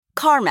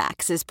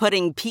CarMax is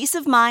putting peace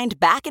of mind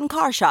back in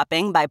car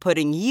shopping by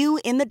putting you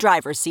in the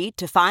driver's seat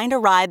to find a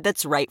ride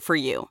that's right for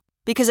you.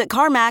 Because at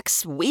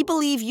CarMax, we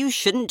believe you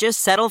shouldn't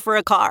just settle for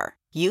a car.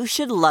 You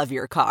should love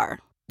your car.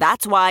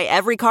 That's why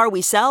every car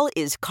we sell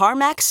is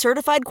CarMax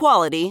certified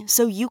quality,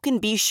 so you can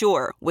be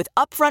sure with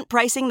upfront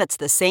pricing that's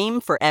the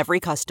same for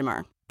every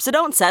customer. So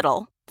don't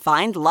settle.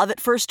 Find love at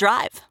first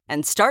drive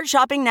and start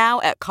shopping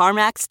now at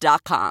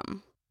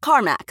CarMax.com.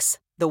 CarMax,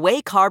 the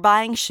way car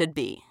buying should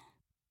be.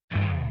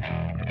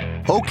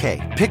 Okay,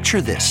 picture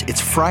this.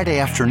 It's Friday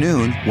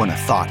afternoon when a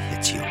thought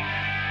hits you.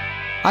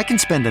 I can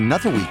spend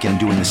another weekend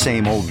doing the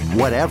same old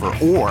whatever,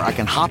 or I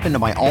can hop into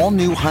my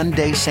all-new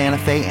Hyundai Santa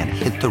Fe and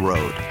hit the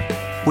road.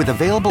 With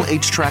available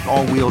H-Track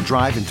all-wheel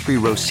drive and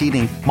 3-row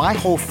seating, my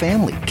whole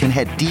family can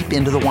head deep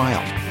into the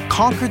wild.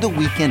 Conquer the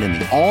weekend in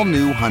the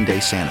all-new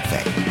Hyundai Santa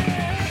Fe.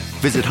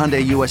 Visit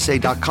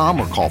HyundaiUSA.com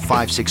or call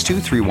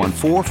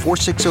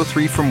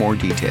 562-314-4603 for more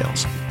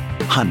details.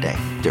 Hyundai,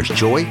 there's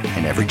joy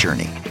in every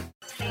journey.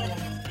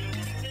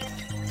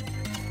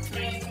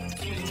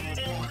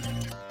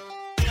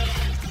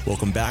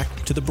 Welcome back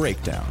to The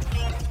Breakdown,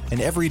 an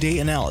everyday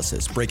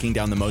analysis breaking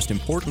down the most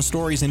important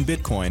stories in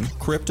Bitcoin,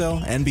 crypto,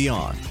 and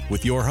beyond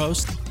with your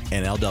host,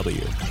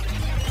 NLW.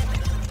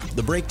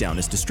 The Breakdown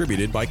is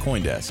distributed by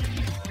CoinDesk.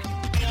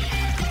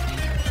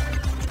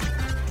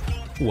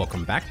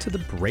 Welcome back to The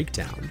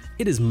Breakdown.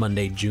 It is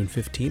Monday, June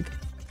 15th,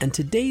 and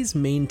today's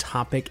main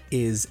topic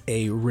is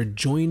a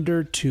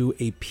rejoinder to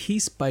a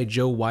piece by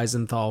Joe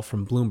Weisenthal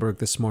from Bloomberg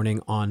this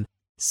morning on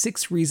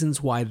 6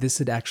 reasons why this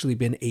had actually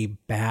been a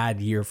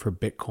bad year for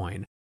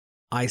Bitcoin.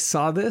 I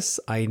saw this,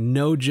 I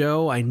know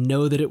Joe, I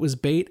know that it was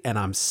bait, and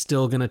I'm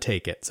still going to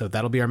take it. So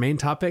that'll be our main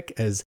topic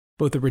as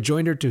both a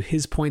rejoinder to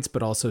his points,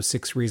 but also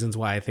 6 reasons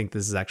why I think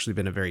this has actually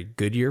been a very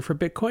good year for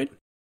Bitcoin.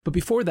 But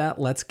before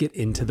that, let's get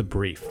into the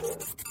brief.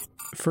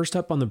 First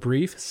up on the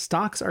brief,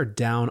 stocks are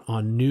down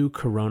on new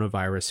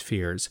coronavirus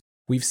fears.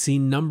 We've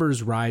seen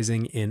numbers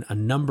rising in a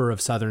number of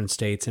southern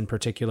states, in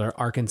particular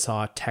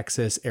Arkansas,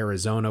 Texas,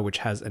 Arizona, which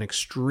has an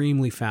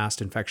extremely fast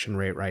infection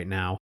rate right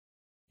now.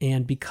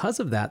 And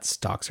because of that,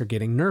 stocks are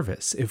getting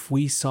nervous. If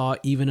we saw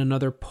even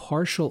another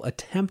partial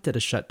attempt at a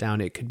shutdown,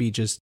 it could be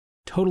just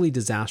totally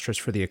disastrous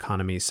for the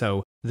economy.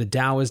 So the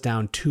Dow is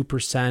down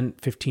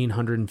 2%,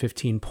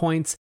 1,515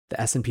 points.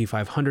 The S&P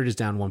 500 is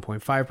down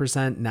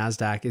 1.5%.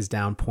 NASDAQ is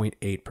down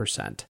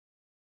 0.8%.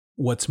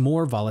 What's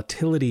more,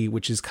 volatility,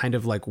 which is kind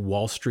of like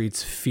Wall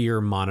Street's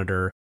fear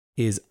monitor,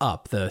 is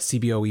up. The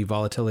CBOE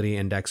Volatility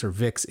Index, or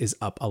VIX, is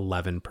up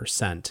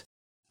 11%.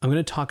 I'm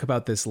going to talk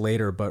about this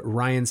later, but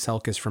Ryan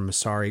Selkis from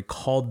Messari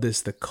called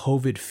this the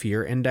COVID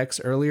Fear Index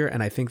earlier,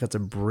 and I think that's a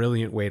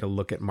brilliant way to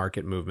look at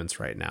market movements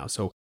right now.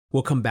 So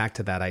we'll come back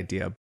to that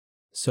idea.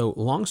 So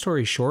long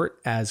story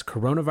short, as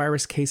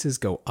coronavirus cases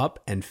go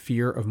up and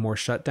fear of more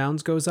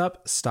shutdowns goes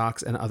up,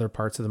 stocks and other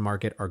parts of the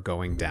market are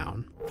going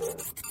down.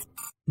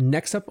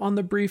 Next up on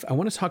the brief, I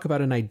want to talk about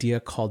an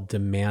idea called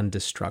demand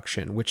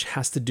destruction, which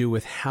has to do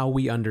with how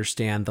we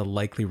understand the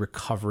likely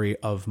recovery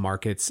of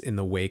markets in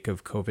the wake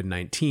of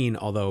COVID-19,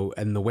 although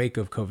in the wake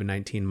of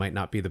COVID-19 might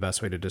not be the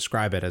best way to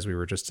describe it, as we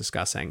were just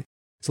discussing.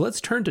 So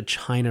let's turn to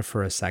China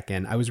for a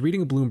second. I was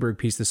reading a Bloomberg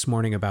piece this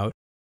morning about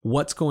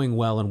what's going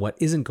well and what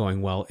isn't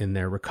going well in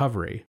their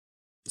recovery.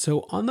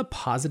 So on the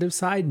positive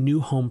side, new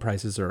home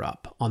prices are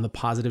up. On the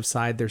positive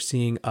side, they're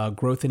seeing a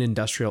growth in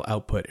industrial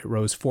output. It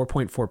rose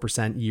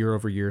 4.4% year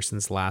over year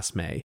since last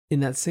May. In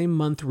that same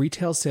month,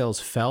 retail sales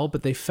fell,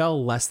 but they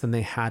fell less than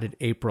they had in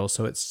April,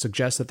 so it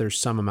suggests that there's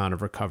some amount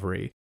of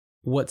recovery.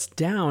 What's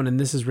down, and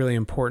this is really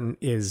important,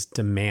 is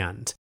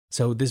demand.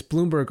 So this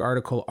Bloomberg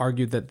article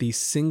argued that the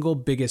single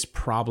biggest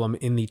problem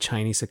in the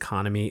Chinese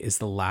economy is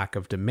the lack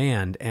of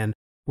demand, and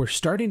we're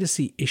starting to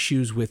see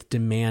issues with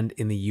demand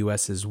in the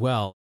US as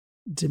well.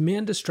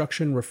 Demand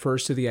destruction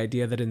refers to the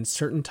idea that in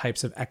certain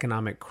types of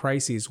economic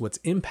crises, what's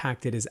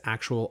impacted is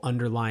actual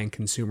underlying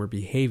consumer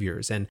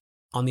behaviors. And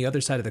on the other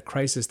side of the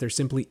crisis, there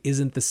simply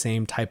isn't the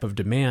same type of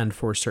demand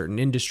for certain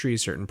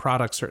industries, certain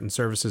products, certain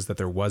services that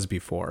there was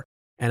before.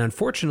 And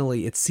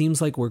unfortunately, it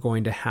seems like we're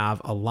going to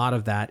have a lot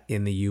of that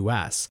in the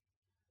US.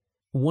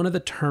 One of the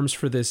terms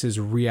for this is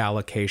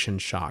reallocation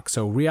shock.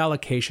 So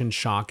reallocation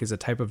shock is a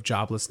type of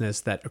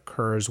joblessness that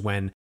occurs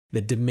when the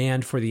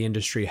demand for the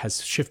industry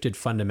has shifted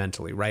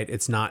fundamentally, right?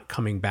 It's not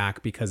coming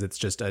back because it's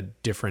just a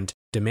different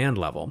demand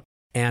level.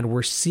 And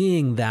we're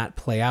seeing that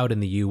play out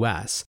in the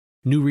US.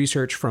 New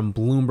research from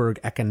Bloomberg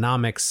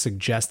Economics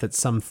suggests that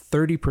some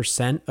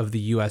 30% of the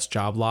US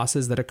job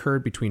losses that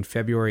occurred between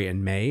February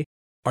and May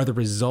are the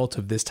result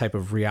of this type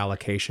of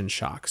reallocation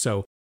shock.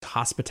 So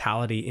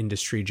hospitality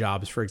industry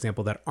jobs, for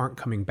example, that aren't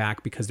coming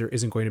back because there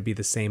isn't going to be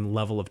the same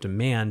level of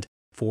demand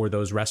for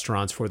those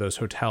restaurants, for those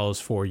hotels,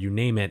 for you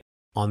name it,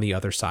 on the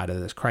other side of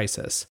this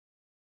crisis.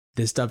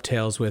 This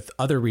dovetails with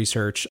other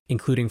research,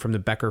 including from the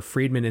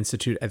Becker-Friedman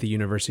Institute at the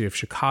University of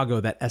Chicago,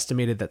 that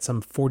estimated that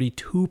some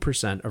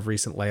 42% of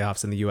recent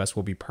layoffs in the US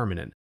will be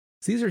permanent.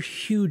 So these are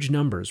huge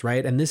numbers,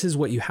 right? And this is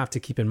what you have to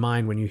keep in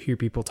mind when you hear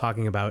people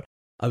talking about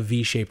a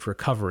V-shaped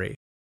recovery.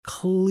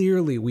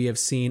 Clearly, we have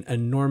seen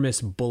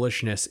enormous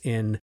bullishness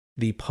in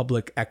the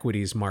public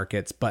equities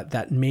markets, but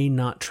that may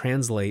not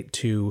translate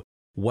to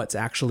what's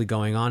actually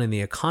going on in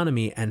the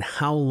economy, and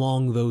how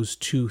long those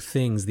two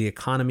things, the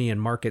economy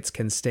and markets,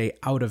 can stay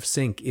out of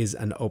sync is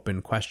an open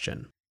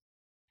question.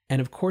 And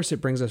of course,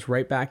 it brings us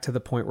right back to the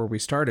point where we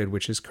started,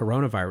 which is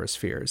coronavirus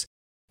fears.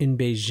 In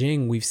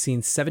Beijing, we've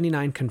seen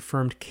 79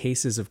 confirmed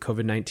cases of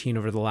COVID-19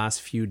 over the last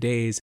few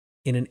days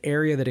in an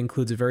area that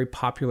includes a very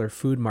popular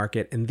food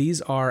market, and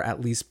these are,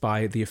 at least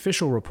by the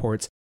official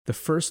reports, the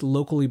first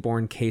locally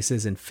born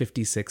cases in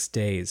 56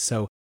 days.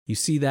 So you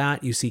see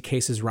that, you see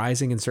cases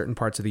rising in certain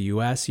parts of the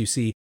US, you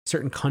see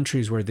certain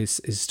countries where this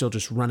is still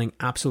just running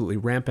absolutely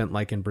rampant,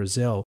 like in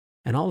Brazil,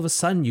 and all of a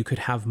sudden you could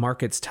have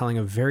markets telling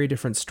a very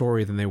different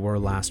story than they were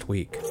last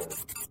week.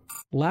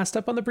 Last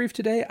up on the brief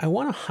today, I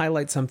want to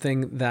highlight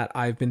something that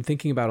I've been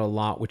thinking about a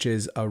lot, which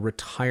is a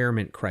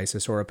retirement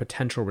crisis or a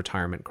potential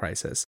retirement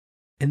crisis.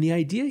 And the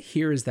idea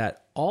here is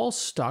that all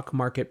stock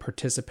market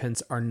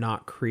participants are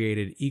not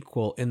created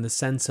equal in the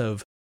sense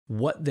of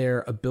what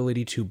their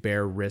ability to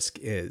bear risk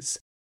is.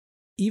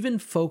 Even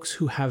folks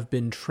who have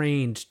been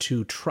trained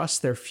to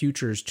trust their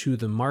futures to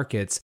the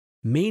markets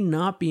may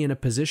not be in a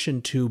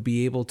position to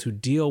be able to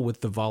deal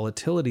with the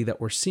volatility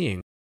that we're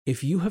seeing.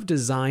 If you have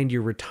designed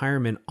your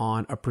retirement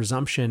on a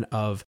presumption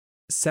of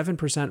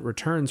 7%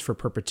 returns for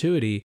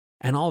perpetuity,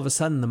 and all of a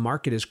sudden the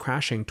market is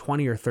crashing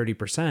 20 or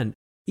 30%,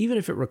 even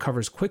if it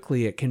recovers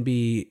quickly, it can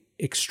be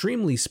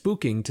extremely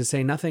spooking, to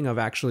say nothing of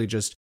actually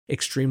just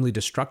extremely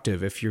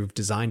destructive if you've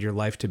designed your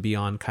life to be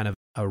on kind of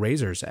a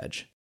razor's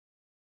edge.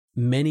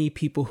 Many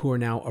people who are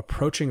now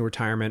approaching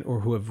retirement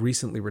or who have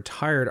recently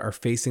retired are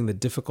facing the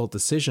difficult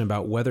decision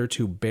about whether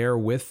to bear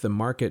with the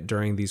market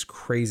during these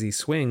crazy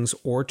swings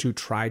or to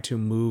try to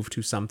move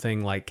to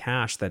something like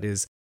cash that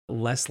is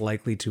less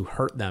likely to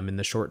hurt them in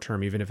the short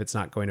term, even if it's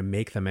not going to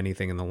make them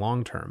anything in the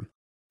long term.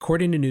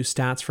 According to new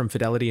stats from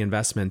Fidelity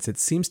Investments, it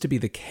seems to be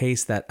the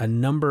case that a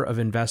number of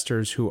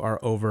investors who are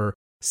over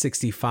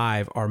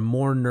 65 are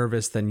more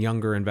nervous than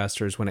younger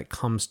investors when it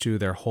comes to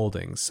their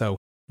holdings. So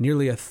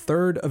nearly a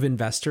third of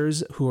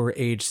investors who are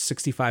aged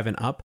 65 and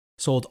up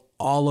sold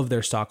all of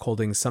their stock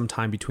holdings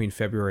sometime between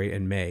February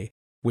and May,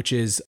 which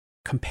is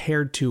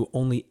compared to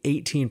only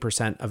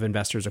 18% of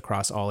investors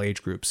across all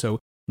age groups. So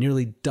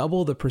nearly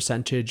double the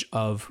percentage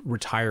of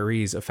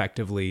retirees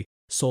effectively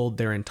sold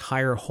their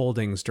entire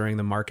holdings during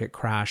the market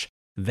crash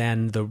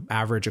than the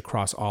average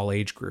across all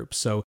age groups.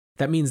 So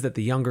that means that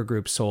the younger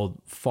group sold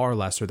far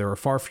less, or there were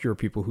far fewer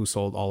people who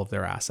sold all of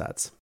their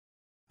assets.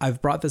 I've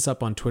brought this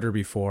up on Twitter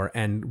before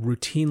and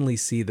routinely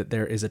see that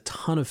there is a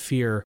ton of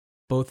fear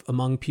both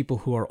among people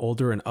who are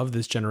older and of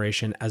this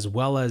generation, as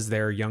well as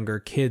their younger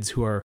kids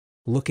who are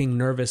looking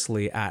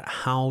nervously at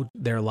how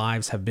their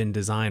lives have been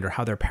designed or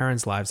how their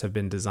parents' lives have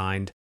been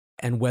designed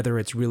and whether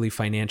it's really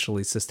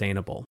financially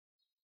sustainable.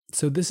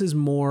 So this is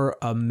more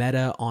a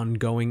meta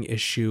ongoing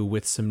issue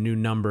with some new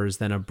numbers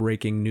than a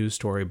breaking news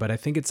story, but I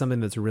think it's something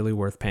that's really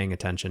worth paying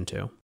attention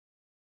to.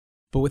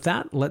 But with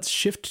that, let's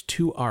shift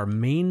to our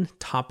main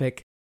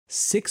topic,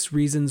 6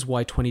 reasons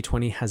why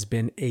 2020 has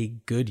been a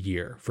good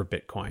year for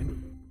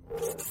Bitcoin.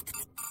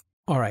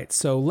 All right,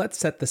 so let's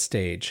set the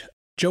stage.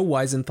 Joe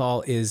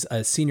Weisenthal is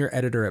a senior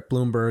editor at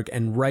Bloomberg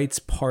and writes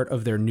part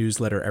of their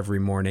newsletter every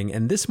morning.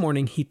 And this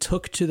morning, he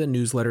took to the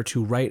newsletter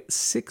to write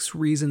 6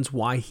 reasons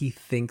why he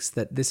thinks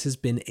that this has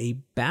been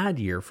a bad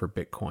year for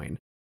Bitcoin.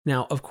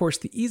 Now, of course,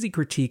 the easy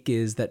critique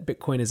is that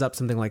Bitcoin is up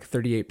something like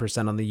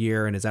 38% on the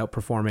year and is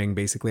outperforming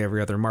basically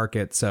every other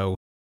market. So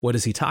what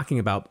is he talking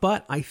about?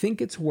 But I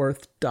think it's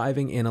worth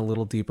diving in a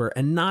little deeper,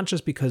 and not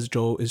just because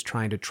Joe is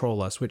trying to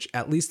troll us, which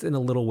at least in a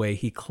little way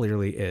he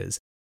clearly is.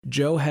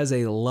 Joe has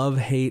a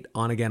love-hate,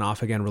 on-again,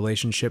 off-again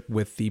relationship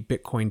with the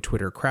Bitcoin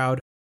Twitter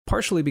crowd,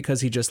 partially because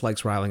he just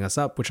likes riling us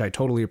up, which I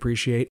totally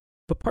appreciate,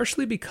 but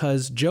partially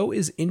because Joe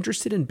is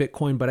interested in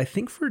Bitcoin, but I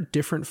think for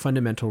different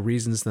fundamental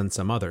reasons than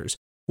some others.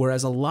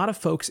 Whereas a lot of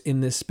folks in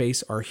this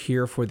space are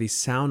here for the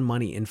sound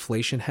money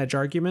inflation hedge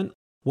argument,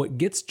 what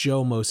gets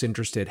Joe most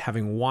interested,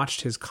 having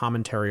watched his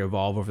commentary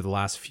evolve over the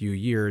last few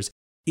years,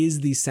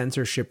 is the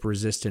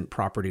censorship-resistant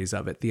properties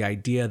of it. The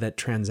idea that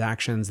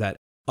transactions that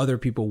other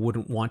people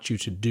wouldn't want you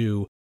to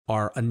do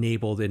are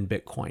enabled in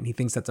Bitcoin. He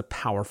thinks that's a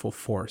powerful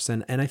force.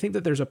 And I think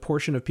that there's a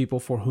portion of people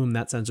for whom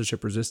that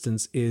censorship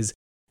resistance is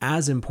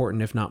as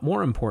important, if not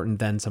more important,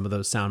 than some of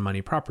those sound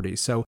money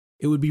properties. So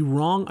it would be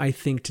wrong, I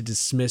think, to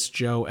dismiss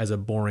Joe as a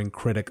boring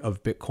critic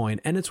of Bitcoin,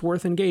 and it's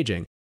worth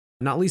engaging.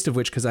 Not least of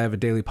which because I have a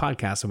daily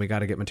podcast and we got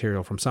to get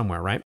material from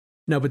somewhere, right?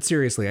 No, but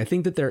seriously, I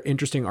think that they're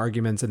interesting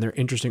arguments and they're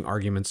interesting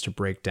arguments to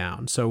break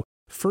down. So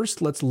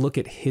first, let's look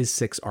at his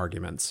 6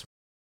 arguments.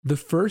 The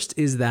first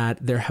is that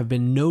there have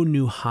been no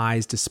new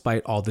highs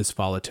despite all this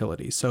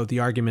volatility. So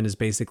the argument is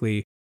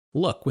basically,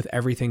 look, with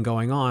everything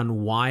going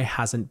on, why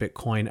hasn't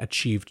Bitcoin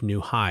achieved new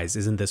highs?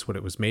 Isn't this what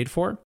it was made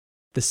for?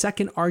 The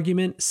second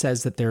argument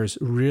says that there's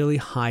really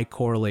high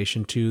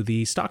correlation to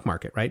the stock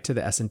market, right? To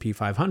the S&P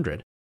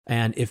 500.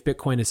 And if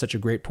Bitcoin is such a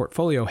great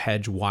portfolio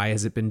hedge, why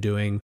has it been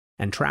doing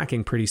and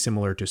tracking pretty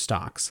similar to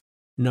stocks?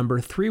 Number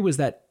 3 was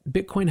that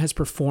Bitcoin has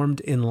performed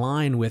in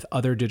line with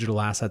other digital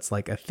assets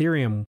like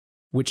Ethereum,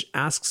 which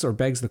asks or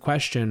begs the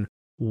question,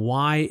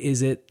 why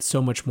is it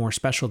so much more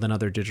special than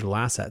other digital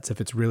assets? If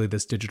it's really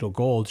this digital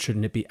gold,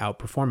 shouldn't it be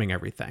outperforming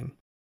everything?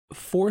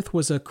 Fourth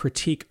was a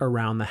critique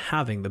around the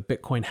halving. The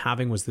Bitcoin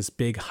halving was this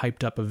big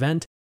hyped up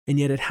event, and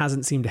yet it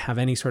hasn't seemed to have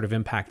any sort of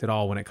impact at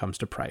all when it comes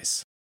to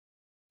price.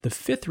 The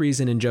fifth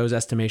reason in Joe's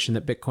estimation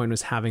that Bitcoin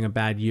was having a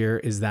bad year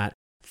is that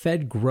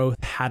Fed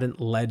growth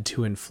hadn't led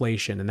to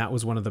inflation. And that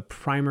was one of the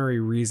primary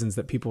reasons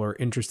that people are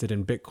interested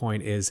in Bitcoin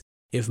is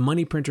if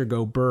money printer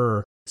go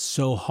burr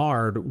so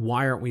hard,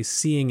 why aren't we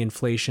seeing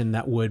inflation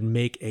that would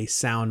make a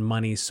sound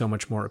money so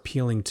much more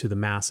appealing to the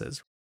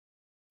masses?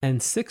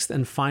 And sixth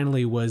and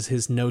finally was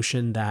his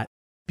notion that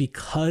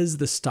because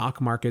the stock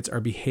markets are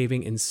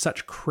behaving in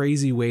such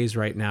crazy ways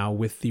right now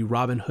with the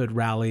Robinhood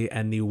rally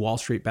and the Wall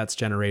Street bets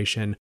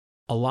generation,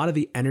 a lot of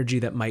the energy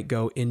that might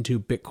go into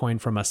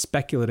Bitcoin from a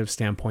speculative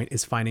standpoint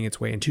is finding its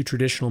way into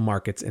traditional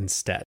markets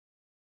instead.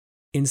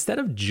 Instead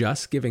of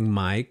just giving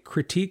my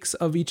critiques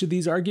of each of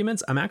these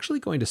arguments, I'm actually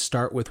going to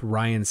start with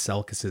Ryan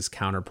Selkis's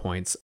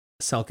counterpoints.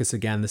 Selkis,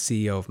 again, the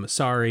CEO of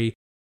Messari,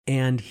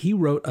 and he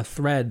wrote a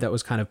thread that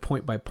was kind of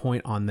point by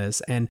point on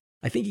this, and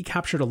I think he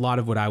captured a lot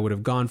of what I would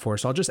have gone for,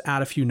 so I'll just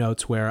add a few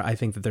notes where I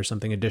think that there's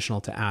something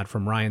additional to add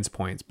from Ryan's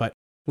points. But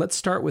let's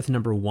start with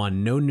number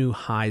one, no new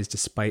highs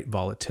despite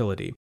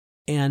volatility.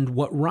 And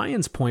what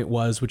Ryan's point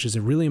was, which is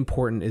really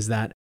important, is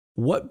that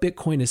what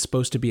Bitcoin is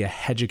supposed to be a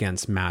hedge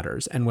against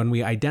matters. And when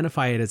we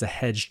identify it as a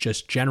hedge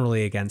just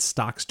generally against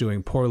stocks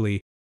doing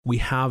poorly, we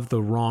have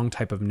the wrong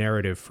type of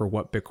narrative for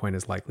what Bitcoin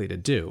is likely to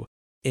do.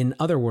 In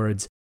other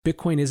words,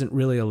 Bitcoin isn't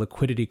really a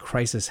liquidity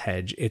crisis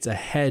hedge. It's a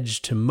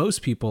hedge to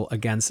most people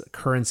against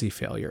currency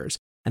failures.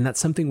 And that's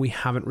something we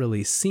haven't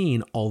really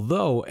seen,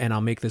 although, and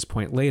I'll make this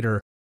point later,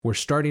 we're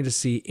starting to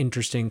see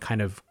interesting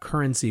kind of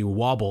currency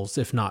wobbles,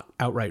 if not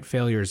outright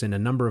failures, in a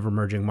number of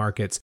emerging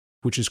markets,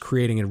 which is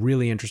creating a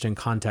really interesting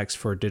context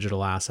for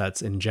digital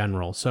assets in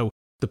general. So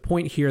the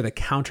point here, the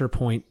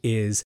counterpoint,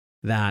 is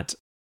that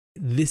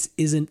this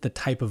isn't the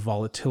type of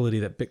volatility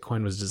that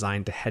Bitcoin was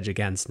designed to hedge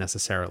against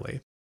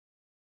necessarily.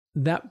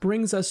 That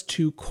brings us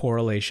to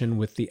correlation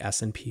with the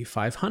S&P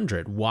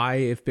 500. Why,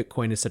 if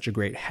Bitcoin is such a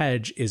great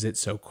hedge, is it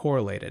so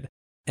correlated?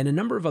 And a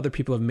number of other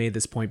people have made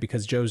this point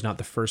because Joe's not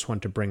the first one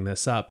to bring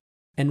this up.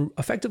 And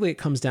effectively, it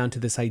comes down to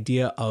this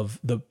idea of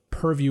the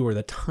purview or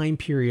the time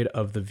period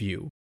of the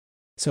view.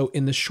 So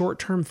in the short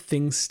term,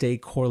 things stay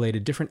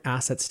correlated, different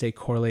assets stay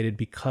correlated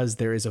because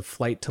there is a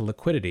flight to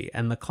liquidity.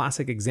 And the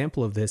classic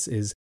example of this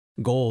is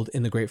gold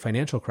in the Great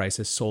Financial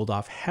Crisis sold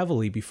off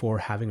heavily before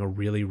having a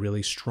really,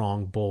 really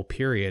strong bull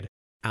period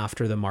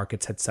after the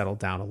markets had settled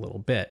down a little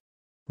bit.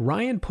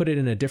 Ryan put it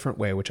in a different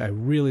way, which I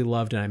really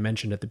loved and I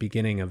mentioned at the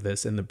beginning of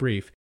this in the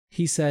brief.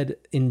 He said,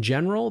 in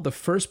general, the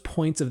first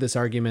points of this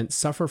argument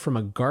suffer from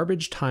a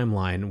garbage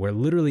timeline where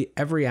literally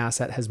every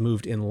asset has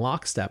moved in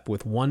lockstep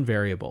with one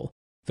variable,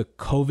 the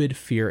COVID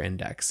fear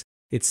index.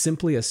 It's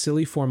simply a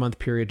silly 4-month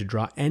period to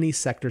draw any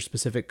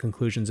sector-specific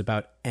conclusions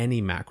about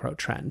any macro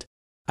trend.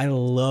 I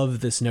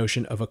love this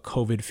notion of a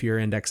COVID fear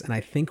index, and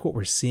I think what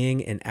we're seeing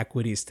in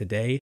equities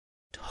today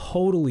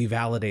totally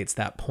validates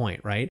that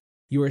point, right?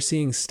 You are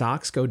seeing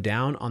stocks go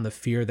down on the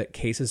fear that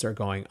cases are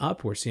going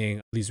up. We're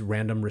seeing these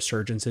random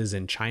resurgences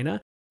in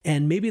China,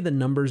 and maybe the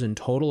numbers in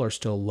total are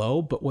still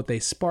low, but what they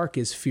spark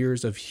is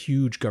fears of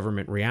huge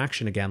government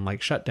reaction again,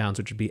 like shutdowns,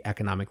 which would be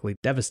economically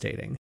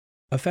devastating.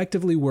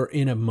 Effectively, we're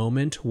in a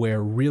moment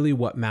where really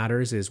what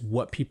matters is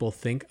what people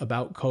think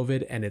about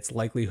COVID and its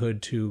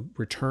likelihood to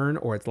return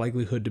or its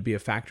likelihood to be a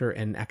factor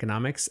in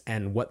economics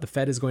and what the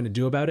Fed is going to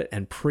do about it,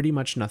 and pretty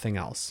much nothing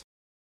else.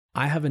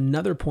 I have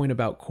another point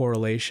about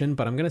correlation,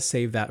 but I'm going to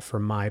save that for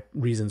my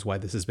reasons why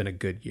this has been a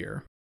good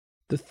year.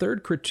 The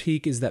third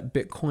critique is that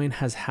Bitcoin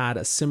has had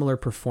a similar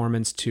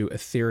performance to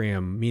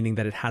Ethereum, meaning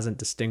that it hasn't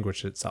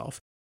distinguished itself.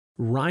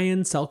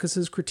 Ryan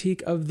Selkis's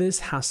critique of this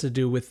has to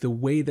do with the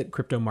way that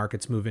crypto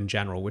markets move in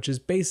general, which is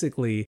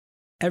basically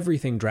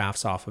everything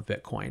drafts off of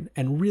Bitcoin.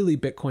 And really,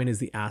 Bitcoin is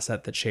the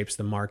asset that shapes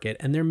the market.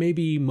 And there may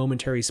be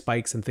momentary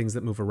spikes and things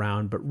that move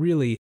around, but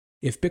really,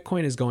 if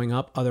Bitcoin is going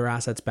up, other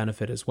assets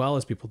benefit as well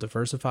as people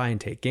diversify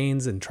and take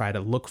gains and try to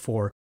look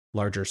for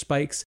larger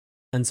spikes,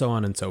 and so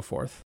on and so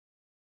forth.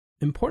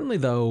 Importantly,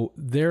 though,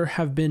 there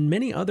have been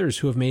many others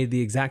who have made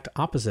the exact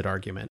opposite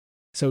argument.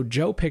 So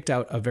Joe picked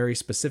out a very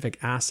specific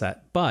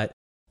asset, but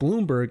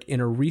Bloomberg in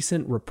a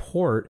recent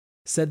report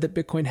said that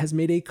Bitcoin has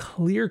made a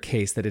clear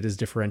case that it has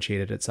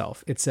differentiated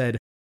itself. It said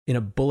in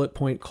a bullet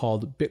point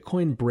called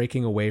Bitcoin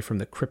Breaking Away from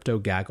the Crypto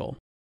Gaggle,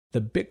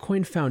 the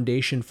Bitcoin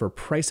foundation for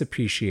price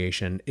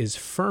appreciation is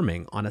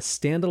firming on a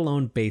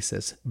standalone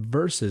basis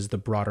versus the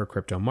broader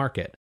crypto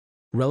market.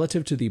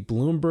 Relative to the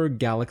Bloomberg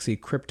Galaxy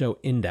Crypto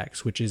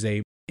Index, which is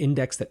an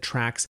index that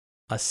tracks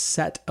a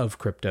set of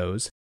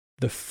cryptos,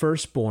 the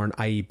firstborn,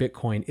 i.e.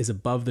 Bitcoin, is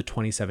above the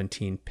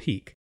 2017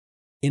 peak.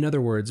 In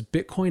other words,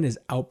 Bitcoin is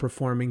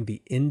outperforming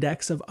the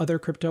index of other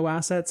crypto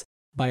assets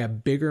by a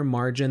bigger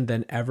margin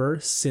than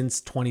ever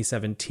since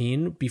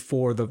 2017,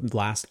 before the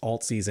last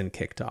alt season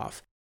kicked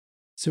off.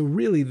 So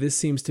really, this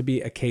seems to be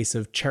a case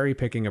of cherry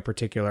picking a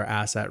particular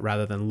asset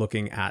rather than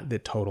looking at the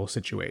total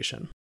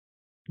situation.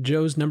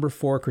 Joe's number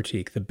 4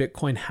 critique, the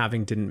Bitcoin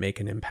halving didn't make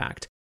an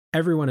impact.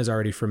 Everyone is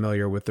already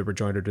familiar with the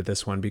rejoinder to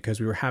this one because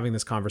we were having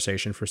this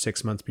conversation for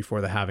 6 months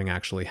before the halving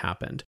actually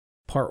happened.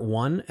 Part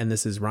 1, and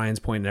this is Ryan's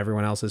point and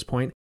everyone else's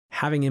point,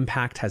 halving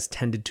impact has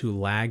tended to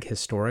lag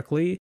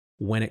historically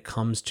when it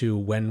comes to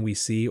when we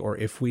see or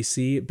if we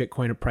see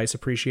Bitcoin price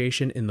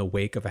appreciation in the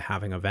wake of a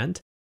halving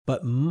event.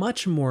 But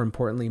much more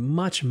importantly,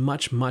 much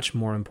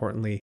more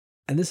importantly,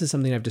 and this is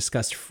something I've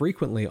discussed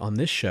frequently on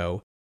this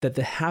show, that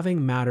the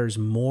halving matters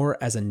more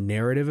as a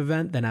narrative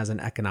event than as an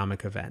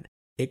economic event.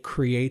 It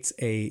creates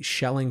a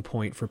shelling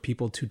point for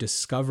people to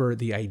discover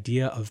the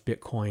idea of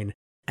Bitcoin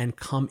and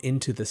come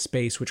into the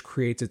space, which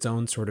creates its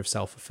own sort of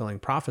self-fulfilling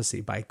prophecy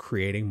by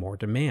creating more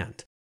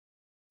demand.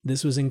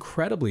 This was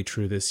incredibly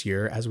true this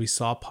year as we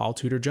saw Paul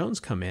Tudor Jones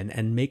come in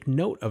and make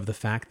note of the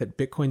fact that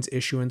Bitcoin's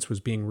issuance was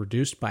being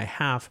reduced by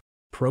half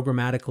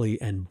programmatically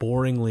and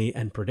boringly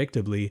and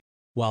predictably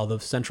while the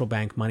central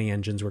bank money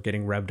engines were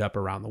getting revved up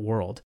around the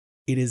world.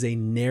 It is a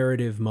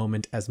narrative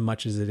moment as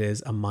much as it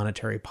is a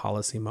monetary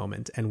policy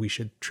moment, and we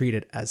should treat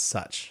it as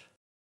such.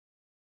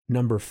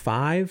 Number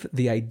 5,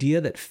 the idea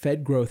that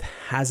Fed growth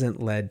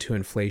hasn't led to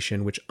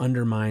inflation, which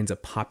undermines a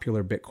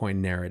popular Bitcoin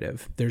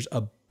narrative. There's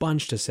a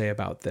bunch to say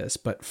about this,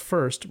 but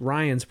first,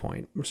 Ryan's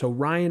point. So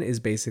Ryan is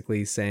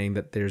basically saying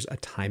that there's a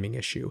timing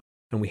issue,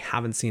 and we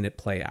haven't seen it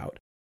play out.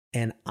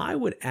 And I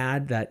would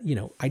add that,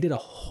 I did a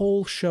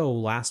whole show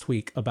last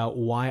week about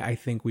why I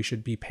think we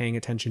should be paying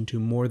attention to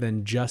more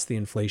than just the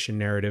inflation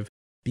narrative,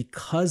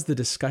 because the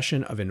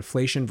discussion of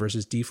inflation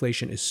versus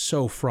deflation is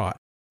so fraught.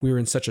 We're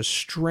in such a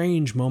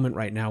strange moment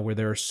right now where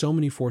there are so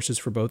many forces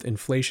for both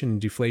inflation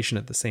and deflation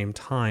at the same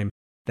time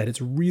that it's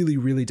really,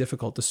 really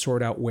difficult to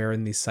sort out where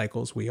in these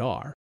cycles we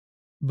are.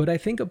 But I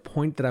think a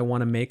point that I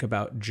want to make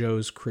about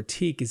Joe's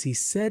critique is he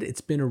said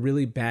it's been a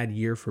really bad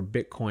year for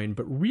Bitcoin,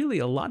 but really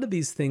a lot of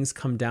these things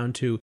come down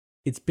to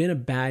it's been a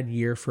bad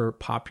year for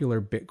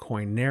popular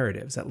Bitcoin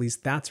narratives. At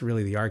least that's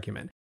really the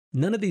argument.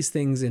 None of these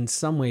things in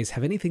some ways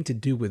have anything to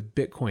do with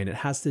Bitcoin. It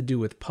has to do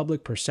with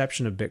public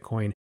perception of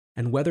Bitcoin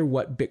and whether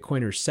what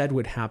Bitcoiners said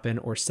would happen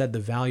or said the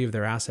value of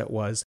their asset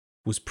was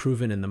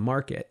proven in the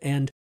market.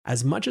 And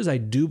as much as I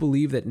do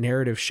believe that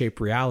narratives shape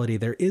reality,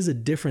 there is a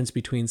difference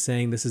between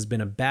saying this has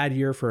been a bad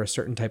year for a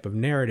certain type of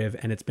narrative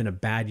and it's been a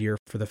bad year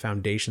for the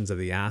foundations of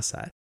the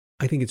asset.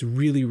 I think it's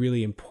really,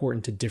 really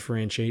important to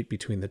differentiate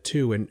between the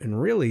two.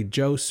 And really,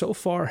 Joe so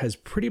far has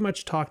pretty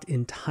much talked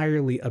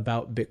entirely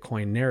about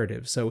Bitcoin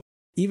narratives. So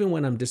even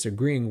when I'm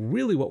disagreeing,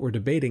 really what we're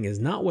debating is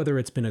not whether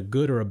it's been a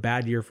good or a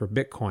bad year for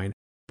Bitcoin,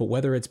 but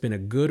whether it's been a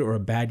good or a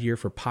bad year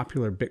for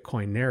popular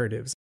Bitcoin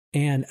narratives.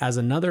 And as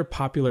another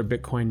popular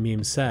Bitcoin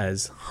meme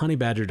says, Honey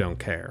Badger don't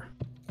care.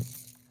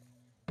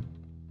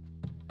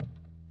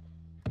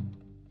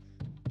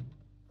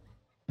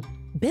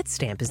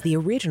 Bitstamp is the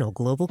original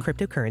global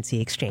cryptocurrency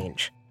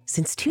exchange.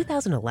 Since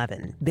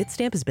 2011,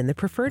 Bitstamp has been the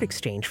preferred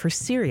exchange for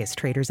serious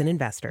traders and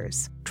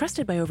investors.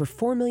 Trusted by over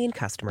 4 million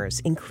customers,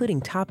 including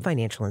top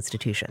financial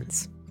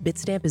institutions.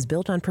 Bitstamp is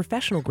built on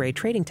professional-grade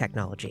trading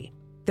technology.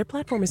 Their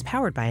platform is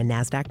powered by a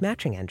NASDAQ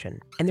matching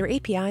engine, and their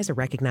APIs are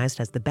recognized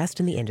as the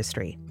best in the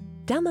industry.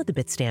 Download the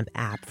Bitstamp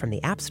app from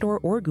the App Store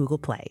or Google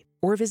Play,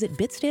 or visit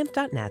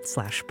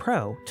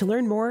bitstamp.net/pro to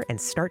learn more and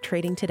start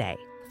trading today.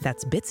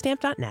 That's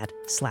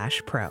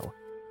bitstamp.net/pro.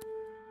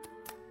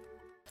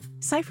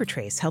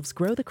 CipherTrace helps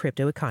grow the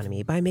crypto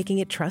economy by making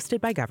it trusted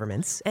by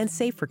governments and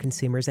safe for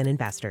consumers and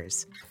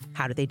investors.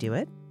 How do they do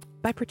it?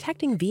 By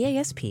protecting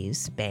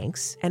VASPs,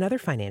 banks, and other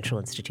financial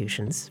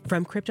institutions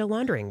from crypto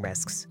laundering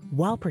risks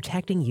while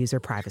protecting user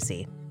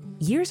privacy.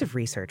 Years of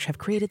research have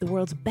created the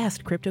world's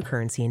best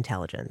cryptocurrency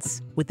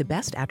intelligence with the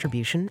best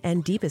attribution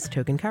and deepest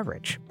token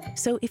coverage.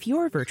 So if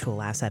your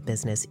virtual asset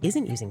business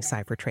isn't using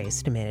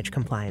CipherTrace to manage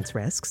compliance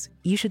risks,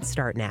 you should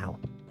start now.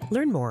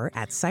 Learn more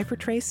at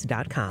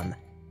CipherTrace.com.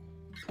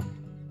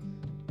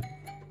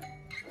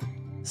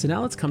 So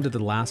now let's come to the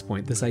last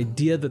point, this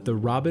idea that the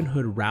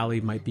Robinhood rally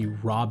might be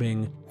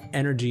robbing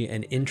energy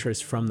and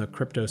interest from the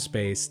crypto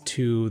space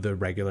to the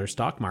regular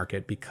stock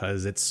market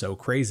because it's so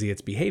crazy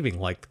it's behaving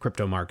like the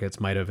crypto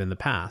markets might have in the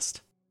past.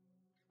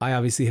 I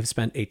obviously have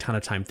spent a ton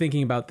of time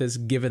thinking about this,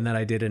 given that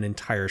I did an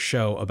entire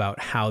show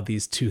about how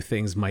these two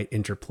things might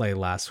interplay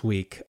last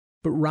week.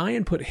 But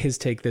Ryan put his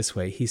take this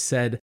way. He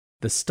said,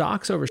 the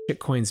stocks over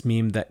shitcoins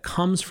meme that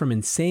comes from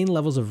insane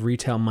levels of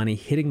retail money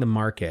hitting the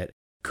market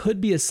could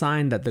be a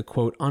sign that the,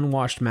 quote,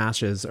 unwashed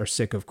masses are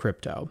sick of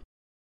crypto.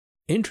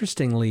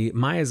 Interestingly,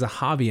 Maya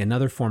Zahavi,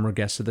 another former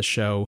guest of the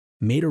show,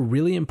 made a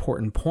really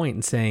important point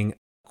in saying,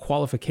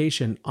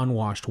 qualification,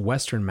 unwashed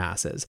Western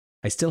masses.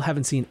 I still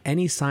haven't seen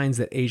any signs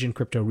that Asian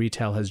crypto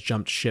retail has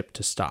jumped ship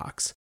to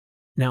stocks.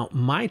 Now,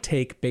 my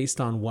take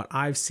based on what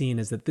I've seen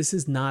is that this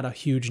is not a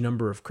huge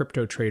number of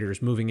crypto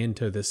traders moving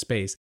into this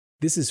space.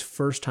 This is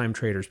first-time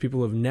traders, people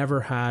who have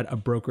never had a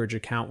brokerage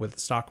account with the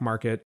stock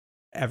market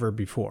ever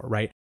before,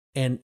 right?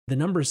 And the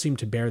numbers seem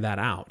to bear that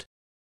out,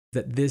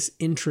 that this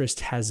interest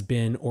has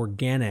been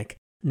organic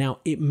Now,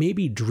 it may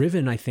be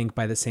driven, I think,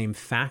 by the same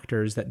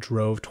factors that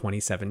drove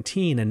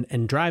 2017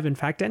 and drive, in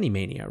fact, any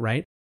mania,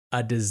 right?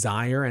 A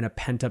desire and a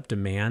pent-up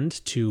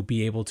demand to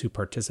be able to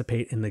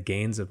participate in the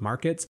gains of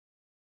markets,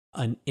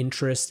 an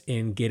interest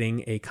in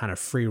getting a kind of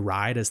free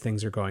ride as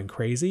things are going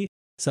crazy,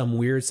 some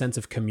weird sense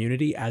of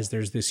community as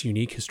there's this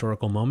unique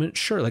historical moment.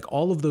 Sure, like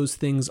all of those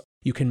things,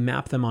 you can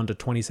map them onto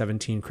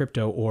 2017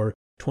 crypto or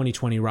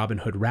 2020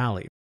 Robinhood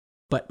rally.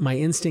 But my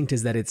instinct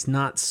is that it's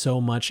not so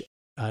much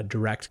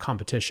direct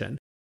competition.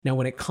 Now,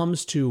 when it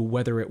comes to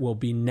whether it will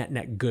be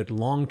net good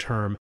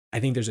long-term, I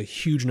think there's a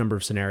huge number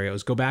of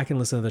scenarios. Go back and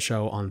listen to the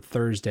show on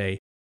Thursday.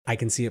 I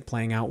can see it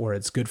playing out where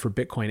it's good for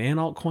Bitcoin and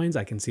altcoins.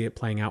 I can see it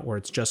playing out where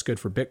it's just good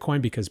for Bitcoin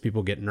because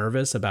people get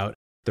nervous about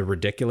the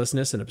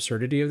ridiculousness and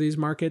absurdity of these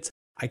markets.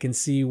 I can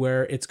see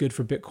where it's good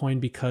for Bitcoin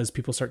because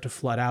people start to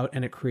flood out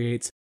and it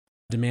creates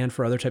demand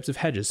for other types of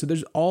hedges. So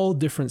there's all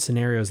different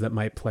scenarios that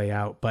might play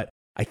out, but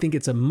I think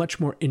it's a much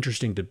more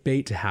interesting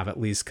debate to have, at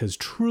least, because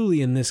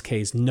truly in this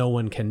case, no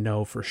one can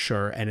know for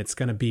sure, and it's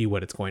going to be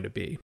what it's going to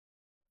be.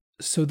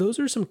 So those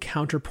are some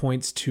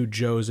counterpoints to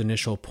Joe's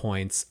initial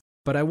points,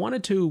 but I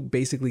wanted to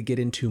basically get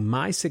into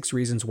my 6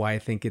 reasons why I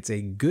think it's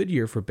a good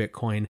year for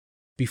Bitcoin.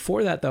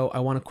 Before that, though, I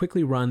want to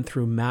quickly run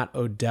through Matt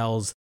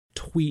Odell's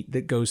tweet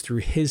that goes through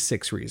his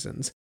 6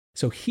 reasons.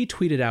 So he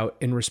tweeted out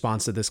in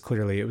response to this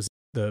clearly. It was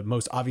the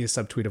most obvious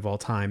subtweet of all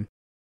time.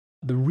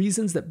 The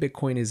reasons that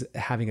Bitcoin is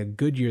having a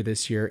good year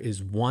this year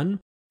is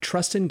 1,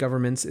 trust in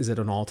governments is at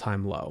an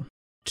all-time low.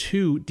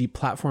 2,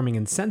 deplatforming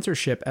and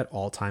censorship at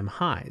all-time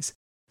highs.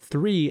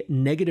 3,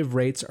 negative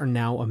rates are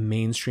now a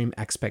mainstream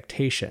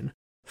expectation.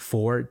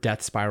 4,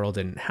 death spiral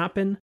didn't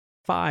happen.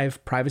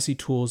 5, privacy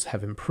tools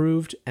have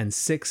improved. And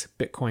 6,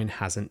 Bitcoin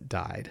hasn't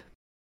died.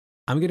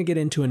 I'm going to get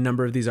into a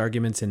number of these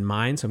arguments in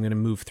mind, so I'm going to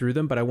move through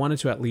them, but I wanted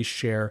to at least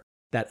share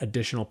that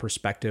additional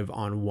perspective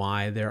on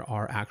why there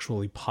are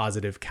actually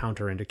positive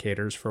counter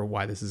indicators for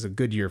why this is a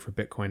good year for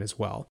Bitcoin as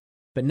well.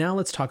 But now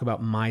let's talk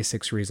about my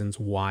 6 reasons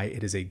why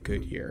it is a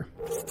good year.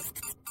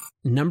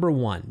 Number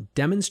 1,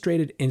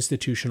 demonstrated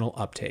institutional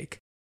uptake.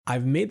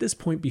 I've made this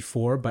point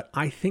before, but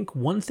I think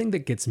one thing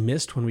that gets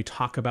missed when we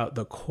talk about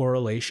the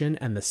correlation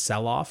and the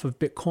sell-off of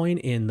Bitcoin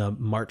in the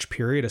March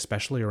period,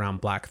 especially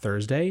around Black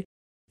Thursday,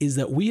 is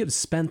that we have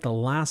spent the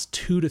last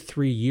 2 to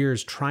 3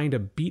 years trying to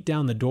beat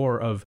down the door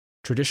of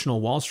traditional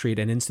Wall Street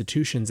and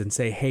institutions and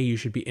say, hey, you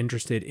should be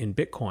interested in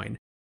Bitcoin.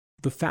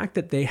 The fact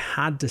that they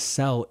had to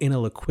sell in a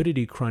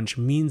liquidity crunch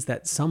means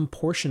that some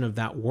portion of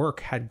that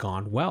work had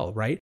gone well,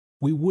 right?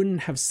 We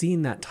wouldn't have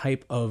seen that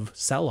type of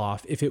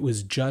sell-off if it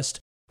was just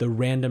the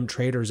random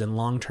traders and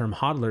long-term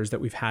hodlers that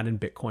we've had in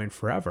Bitcoin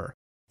forever.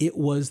 It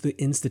was the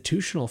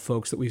institutional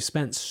folks that we've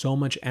spent so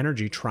much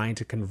energy trying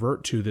to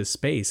convert to this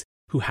space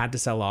who had to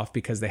sell off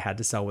because they had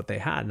to sell what they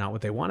had, not what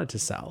they wanted to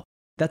sell.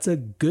 That's a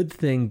good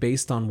thing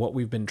based on what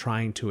we've been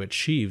trying to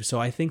achieve. So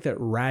I think that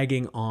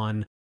ragging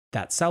on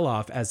that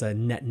sell-off as a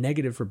net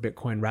negative for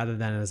Bitcoin rather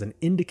than as an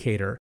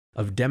indicator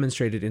of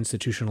demonstrated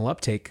institutional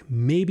uptake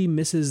maybe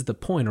misses the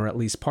point, or at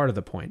least part of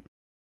the point.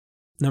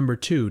 Number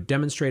 2,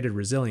 demonstrated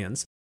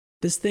resilience.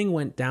 This thing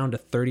went down to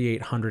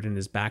 3,800 and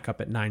is back up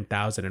at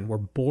 9,000, and we're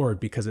bored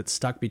because it's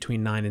stuck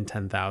between 9 and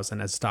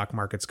 10,000 as stock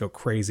markets go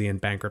crazy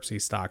and bankruptcy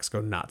stocks go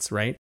nuts,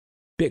 right?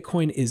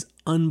 Bitcoin is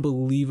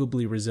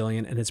unbelievably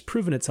resilient and has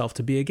proven itself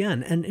to be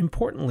again. And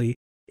importantly,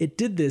 it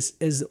did this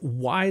as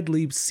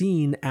widely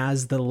seen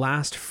as the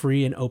last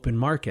free and open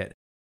market.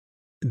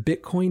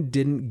 Bitcoin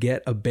didn't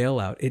get a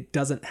bailout. It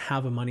doesn't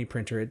have a money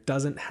printer. It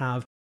doesn't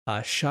have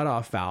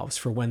shut-off valves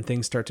for when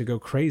things start to go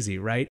crazy,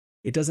 right?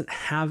 It doesn't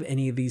have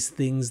any of these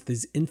things,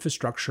 this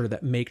infrastructure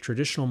that make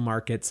traditional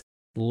markets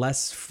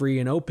less free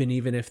and open,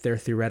 even if they're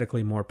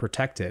theoretically more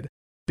protected.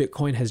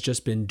 Bitcoin has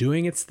just been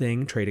doing its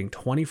thing, trading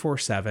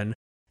 24/7,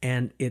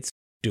 and it's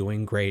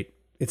doing great.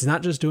 It's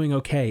not just doing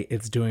okay,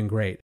 it's doing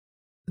great.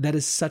 That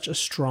is such a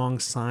strong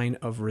sign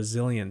of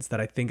resilience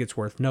that I think it's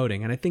worth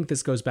noting. And I think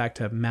this goes back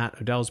to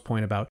Matt Odell's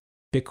point about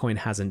Bitcoin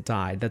hasn't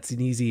died. That's an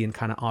easy and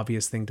kind of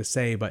obvious thing to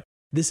say, but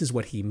this is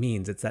what he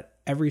means. It's that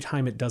every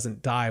time it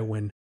doesn't die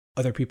when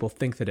other people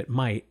think that it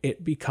might,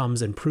 it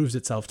becomes and proves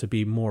itself to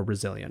be more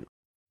resilient.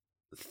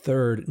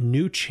 Third,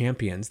 new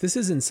champions. This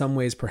is in some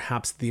ways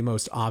perhaps the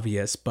most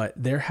obvious, but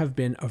there have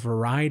been a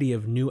variety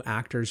of new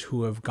actors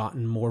who have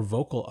gotten more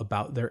vocal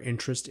about their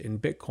interest in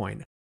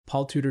Bitcoin.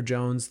 Paul Tudor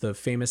Jones, the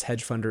famous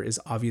hedge funder, is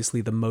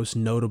obviously the most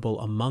notable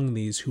among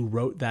these, who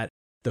wrote that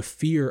the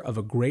fear of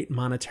a great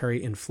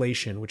monetary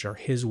inflation, which are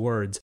his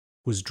words,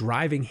 was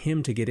driving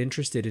him to get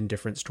interested in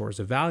different stores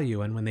of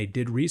value. And when they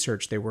did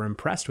research, they were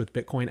impressed with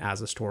Bitcoin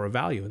as a store of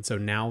value. And so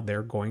now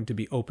they're going to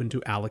be open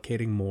to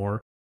allocating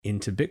more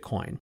into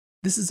Bitcoin.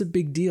 This is a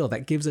big deal.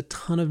 That gives a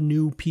ton of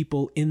new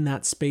people in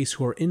that space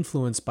who are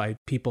influenced by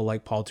people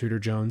like Paul Tudor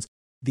Jones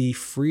the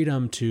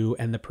freedom to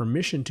and the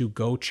permission to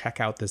go check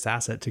out this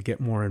asset to get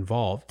more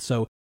involved.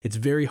 So it's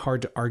very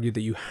hard to argue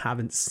that you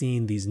haven't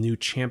seen these new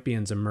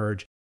champions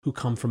emerge who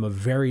come from a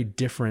very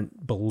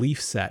different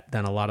belief set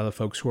than a lot of the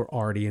folks who are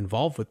already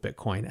involved with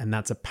Bitcoin. And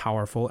that's a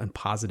powerful and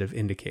positive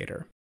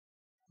indicator.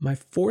 My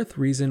fourth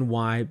reason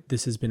why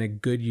this has been a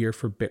good year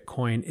for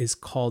Bitcoin is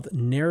called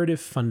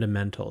narrative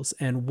fundamentals.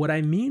 And what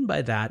I mean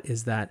by that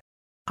is that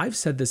I've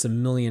said this a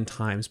million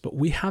times, but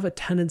we have a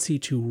tendency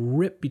to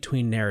rip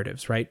between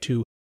narratives, right?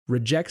 To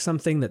reject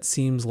something that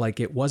seems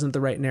like it wasn't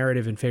the right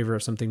narrative in favor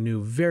of something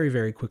new very,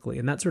 very quickly.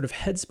 And that sort of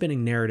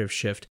head-spinning narrative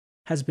shift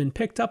has been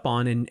picked up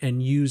on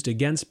and used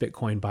against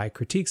Bitcoin by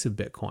critiques of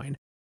Bitcoin.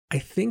 I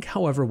think,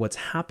 however, what's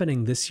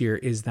happening this year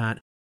is that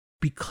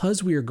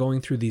because we are going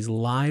through these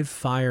live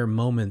fire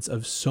moments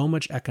of so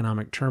much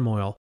economic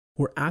turmoil,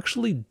 we're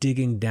actually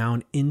digging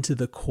down into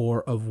the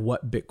core of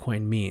what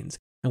Bitcoin means.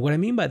 And what I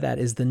mean by that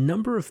is the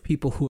number of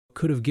people who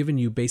could have given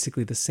you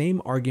basically the same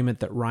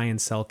argument that Ryan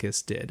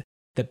Selkis did,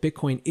 that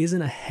Bitcoin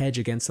isn't a hedge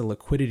against a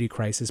liquidity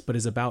crisis, but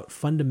is about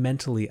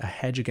fundamentally a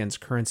hedge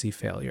against currency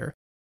failure,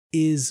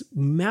 is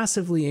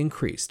massively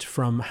increased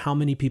from how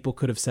many people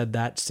could have said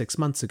that 6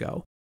 months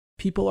ago.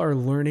 People are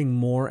learning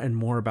more and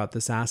more about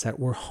this asset.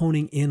 We're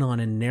honing in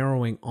on and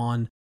narrowing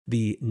on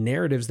the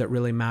narratives that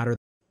really matter.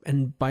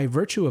 And by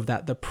virtue of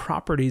that, the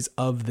properties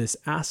of this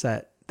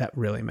asset that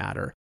really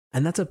matter.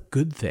 And that's a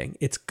good thing.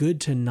 It's good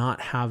to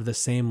not have the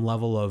same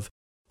level of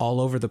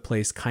all over the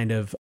place kind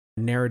of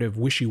narrative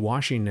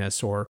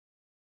wishy-washiness or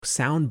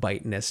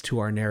soundbiteness to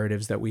our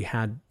narratives that we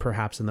had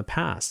perhaps in the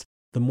past.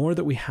 The more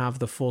that we have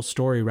the full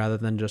story rather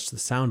than just the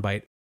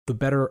soundbite, the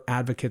better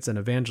advocates and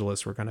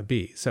evangelists we're going to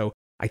be. So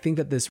I think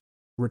that this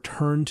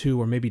return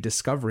to or maybe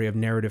discovery of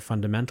narrative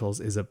fundamentals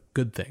is a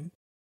good thing.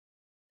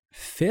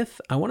 Fifth,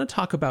 I want to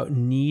talk about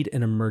need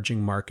in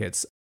emerging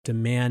markets,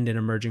 demand in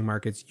emerging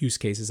markets, use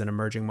cases in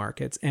emerging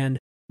markets. And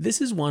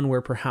this is one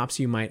where perhaps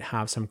you might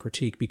have some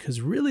critique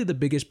because really the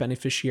biggest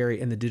beneficiary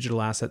in the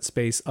digital asset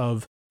space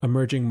of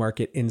emerging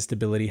market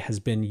instability has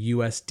been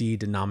USD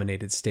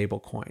denominated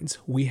stablecoins.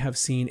 We have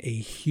seen a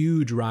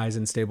huge rise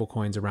in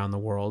stablecoins around the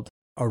world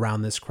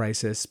around this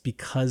crisis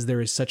because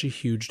there is such a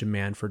huge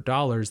demand for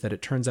dollars that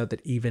it turns out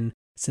that even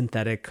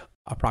synthetic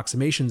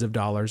approximations of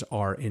dollars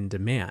are in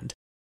demand.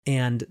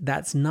 And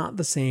that's not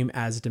the same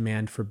as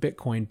demand for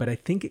Bitcoin, but I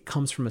think it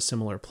comes from a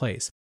similar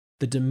place.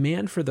 The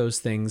demand for those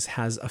things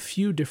has a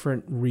few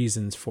different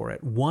reasons for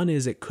it. One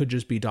is it could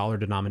just be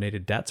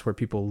dollar-denominated debts where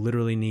people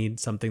literally need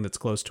something that's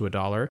close to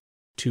 $1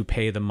 to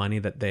pay the money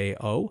that they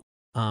owe.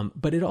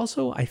 But it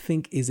also, I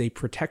think, is a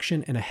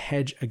protection and a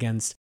hedge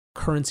against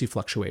currency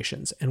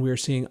fluctuations. And we are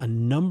seeing a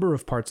number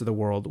of parts of the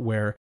world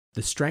where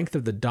the strength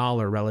of the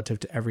dollar relative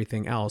to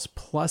everything else,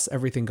 plus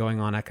everything going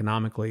on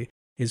economically,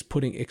 is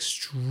putting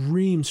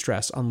extreme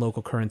stress on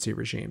local currency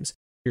regimes.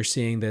 You're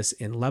seeing this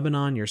in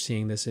Lebanon, you're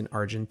seeing this in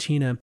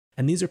Argentina,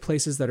 and these are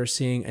places that are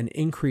seeing an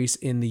increase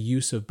in the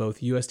use of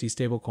both USD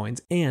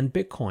stablecoins and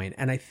Bitcoin.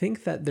 And I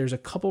think that there's a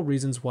couple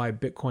reasons why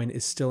Bitcoin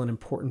is still an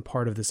important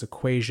part of this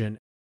equation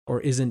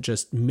or isn't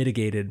just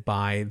mitigated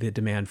by the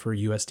demand for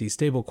USD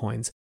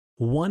stablecoins.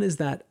 One is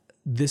that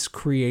this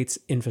creates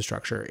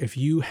infrastructure. If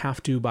you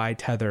have to buy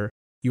Tether,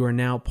 you are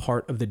now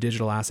part of the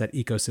digital asset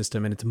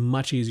ecosystem, and it's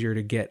much easier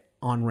to get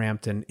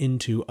on-ramped and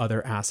into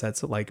other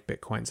assets like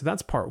Bitcoin. So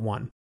that's part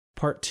one.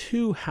 Part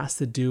two has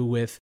to do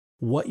with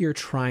what you're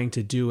trying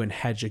to do and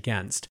hedge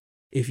against.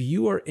 If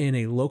you are in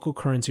a local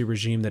currency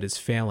regime that is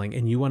failing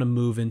and you want to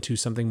move into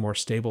something more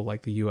stable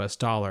like the US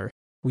dollar,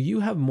 well,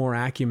 you have more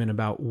acumen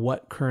about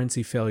what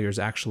currency failures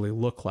actually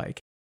look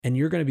like. And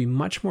you're going to be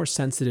much more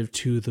sensitive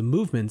to the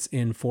movements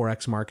in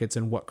Forex markets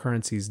and what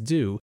currencies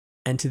do.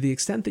 And to the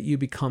extent that you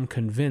become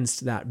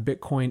convinced that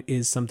Bitcoin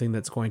is something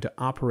that's going to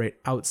operate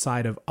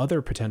outside of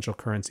other potential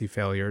currency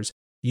failures,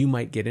 you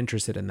might get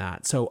interested in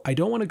that. So I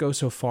don't want to go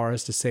so far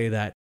as to say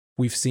that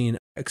we've seen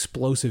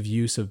explosive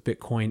use of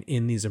Bitcoin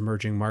in these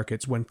emerging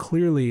markets when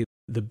clearly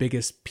the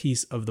biggest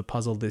piece of the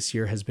puzzle this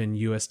year has been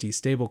USD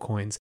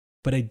stablecoins.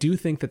 But I do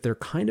think that they're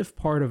kind of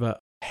part of a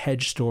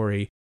hedge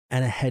story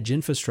and a hedge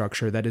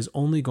infrastructure that is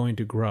only going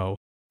to grow.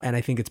 And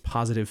I think it's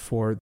positive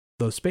for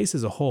the space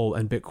as a whole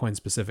and Bitcoin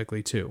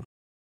specifically too.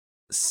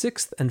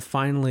 Sixth, and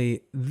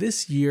finally,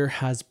 this year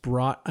has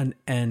brought an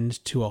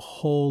end to a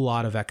whole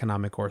lot of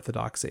economic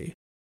orthodoxy.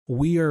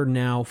 We are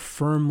now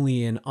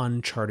firmly in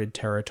uncharted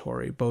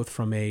territory, both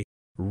from a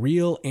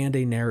real and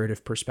a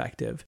narrative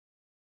perspective.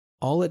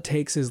 All it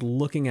takes is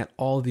looking at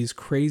all these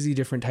crazy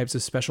different types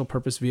of special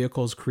purpose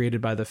vehicles created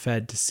by the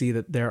Fed to see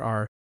that there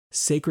are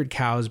sacred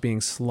cows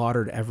being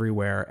slaughtered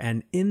everywhere.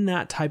 And in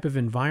that type of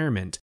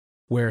environment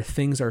where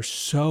things are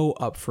so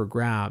up for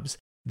grabs,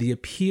 the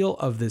appeal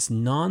of this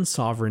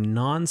non-sovereign,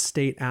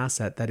 non-state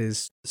asset that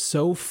is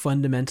so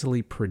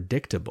fundamentally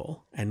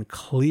predictable and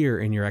clear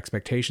in your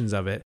expectations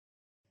of it,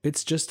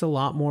 it's just a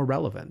lot more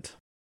relevant.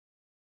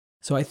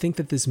 So I think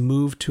that this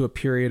move to a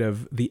period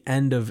of the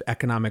end of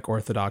economic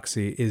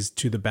orthodoxy is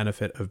to the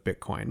benefit of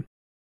Bitcoin.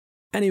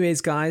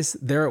 Anyways, guys,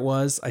 there it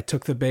was. I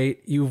took the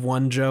bait. You've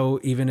won, Joe,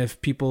 even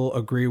if people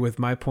agree with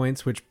my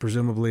points, which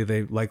presumably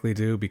they likely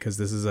do because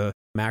this is a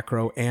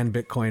macro and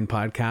Bitcoin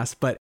podcast.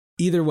 But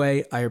either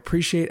way, I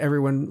appreciate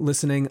everyone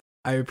listening.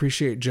 I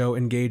appreciate Joe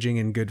engaging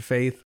in good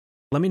faith.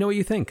 Let me know what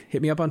you think.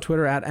 Hit me up on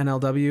Twitter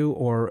 @NLW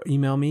or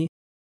email me.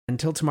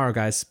 Until tomorrow,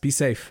 guys, be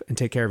safe and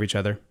take care of each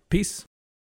other. Peace.